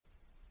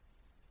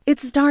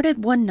It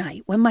started one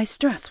night when my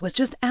stress was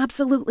just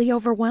absolutely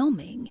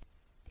overwhelming.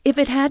 If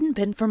it hadn't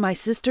been for my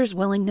sister's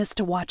willingness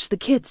to watch the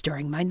kids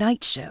during my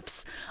night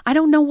shifts, I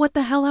don't know what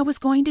the hell I was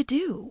going to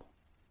do.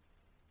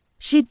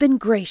 She'd been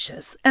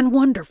gracious and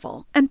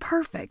wonderful and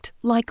perfect,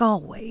 like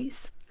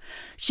always.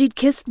 She'd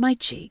kissed my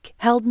cheek,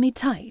 held me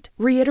tight,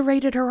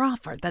 reiterated her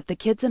offer that the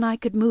kids and I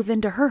could move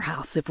into her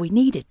house if we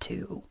needed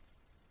to.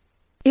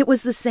 It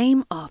was the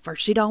same offer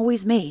she'd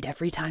always made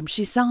every time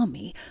she saw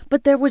me,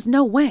 but there was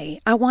no way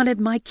I wanted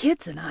my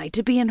kids and I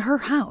to be in her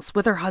house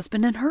with her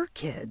husband and her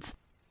kids.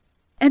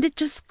 And it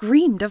just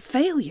screamed of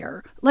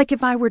failure, like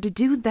if I were to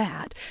do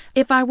that,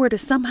 if I were to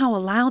somehow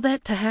allow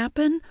that to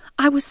happen,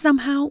 I was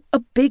somehow a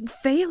big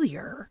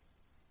failure.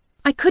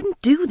 I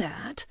couldn't do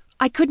that.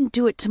 I couldn't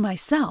do it to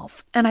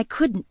myself, and I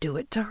couldn't do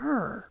it to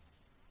her.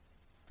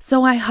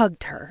 So I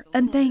hugged her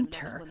and thanked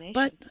her,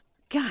 but,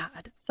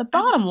 God... The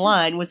bottom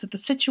line was that the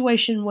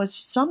situation was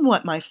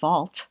somewhat my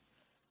fault.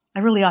 I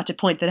really ought to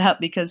point that out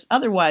because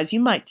otherwise you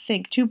might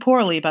think too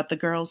poorly about the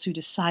girls who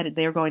decided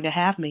they were going to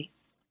have me.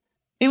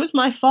 It was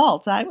my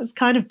fault. I was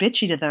kind of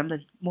bitchy to them,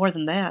 and more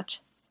than that.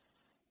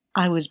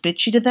 I was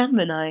bitchy to them,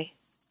 and I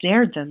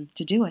dared them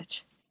to do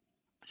it.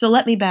 So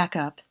let me back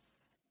up.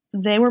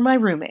 They were my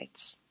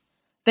roommates.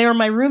 They were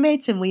my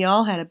roommates, and we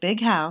all had a big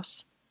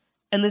house.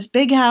 And this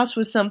big house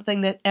was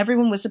something that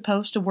everyone was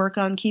supposed to work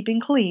on keeping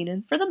clean,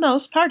 and for the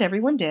most part,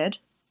 everyone did.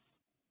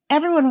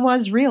 Everyone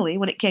was really,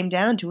 when it came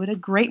down to it, a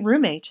great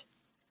roommate.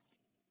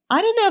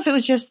 I don't know if it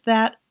was just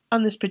that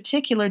on this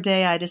particular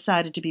day I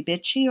decided to be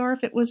bitchy, or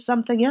if it was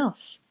something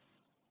else.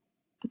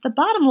 But the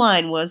bottom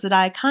line was that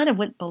I kind of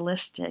went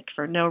ballistic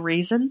for no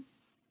reason.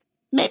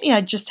 Maybe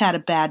I'd just had a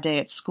bad day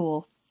at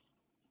school.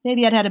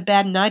 Maybe I'd had a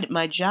bad night at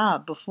my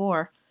job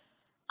before.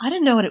 I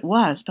didn't know what it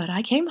was, but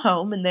I came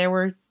home and there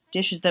were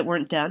dishes that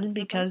weren't done, and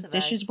because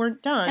dishes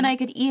weren't done... And I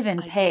could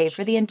even pay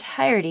for the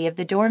entirety of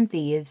the dorm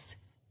fees.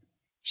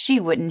 She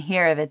wouldn't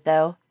hear of it,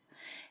 though.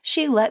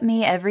 She let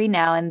me every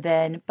now and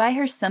then buy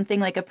her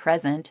something like a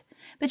present,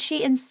 but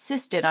she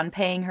insisted on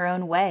paying her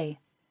own way.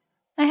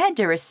 I had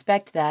to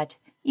respect that,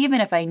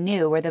 even if I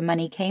knew where the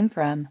money came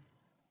from.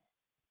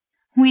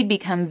 We'd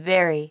become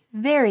very,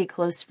 very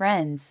close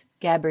friends,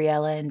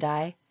 Gabriella and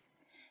I.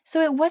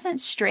 So it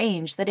wasn't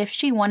strange that if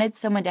she wanted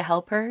someone to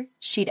help her,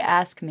 she'd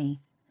ask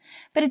me.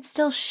 But it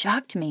still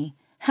shocked me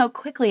how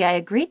quickly I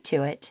agreed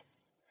to it.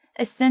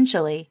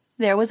 Essentially,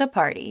 there was a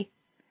party.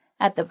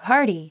 At the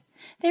party,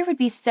 there would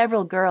be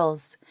several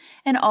girls,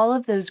 and all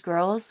of those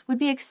girls would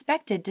be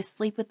expected to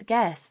sleep with the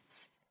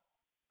guests.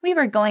 We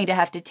were going to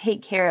have to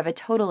take care of a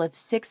total of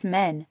 6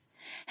 men,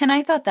 and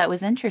I thought that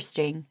was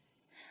interesting.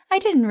 I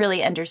didn't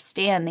really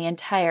understand the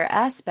entire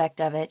aspect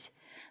of it,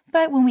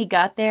 but when we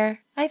got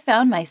there, I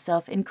found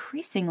myself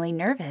increasingly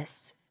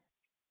nervous.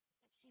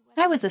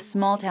 I was a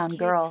small-town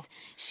girl.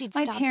 She'd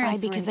My stopped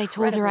parents by were because I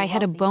told her I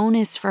had a incredibly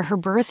bonus for her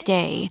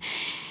birthday.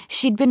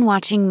 She'd been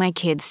watching my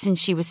kids since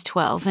she was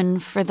 12,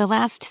 and for the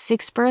last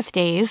 6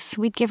 birthdays,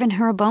 we'd given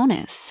her a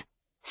bonus.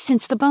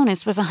 Since the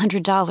bonus was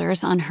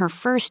 $100 on her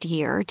first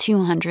year,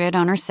 $200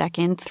 on her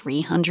second,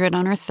 $300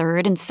 on her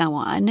third, and so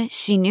on,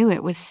 she knew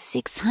it was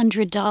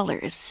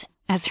 $600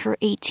 as her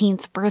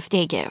 18th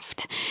birthday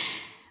gift.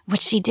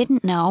 What she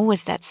didn't know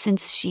was that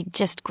since she'd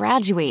just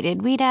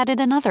graduated, we'd added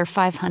another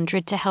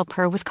 $500 to help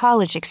her with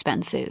college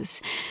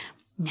expenses.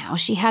 Now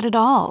she had it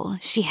all.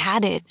 She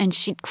had it, and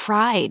she'd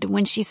cried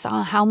when she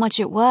saw how much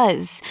it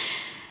was.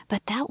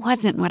 But that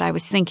wasn't what I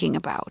was thinking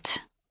about.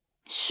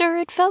 Sure,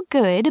 it felt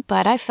good,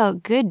 but I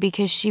felt good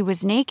because she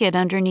was naked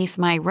underneath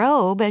my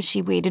robe as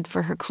she waited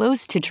for her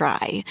clothes to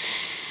dry.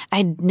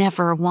 I'd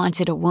never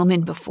wanted a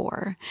woman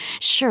before.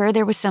 Sure,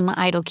 there was some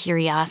idle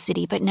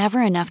curiosity, but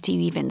never enough to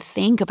even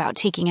think about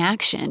taking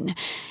action.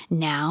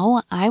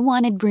 Now, I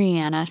wanted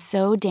Brianna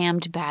so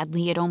damned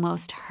badly it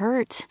almost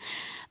hurt.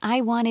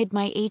 I wanted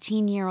my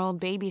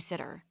 18-year-old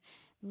babysitter.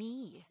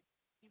 Me.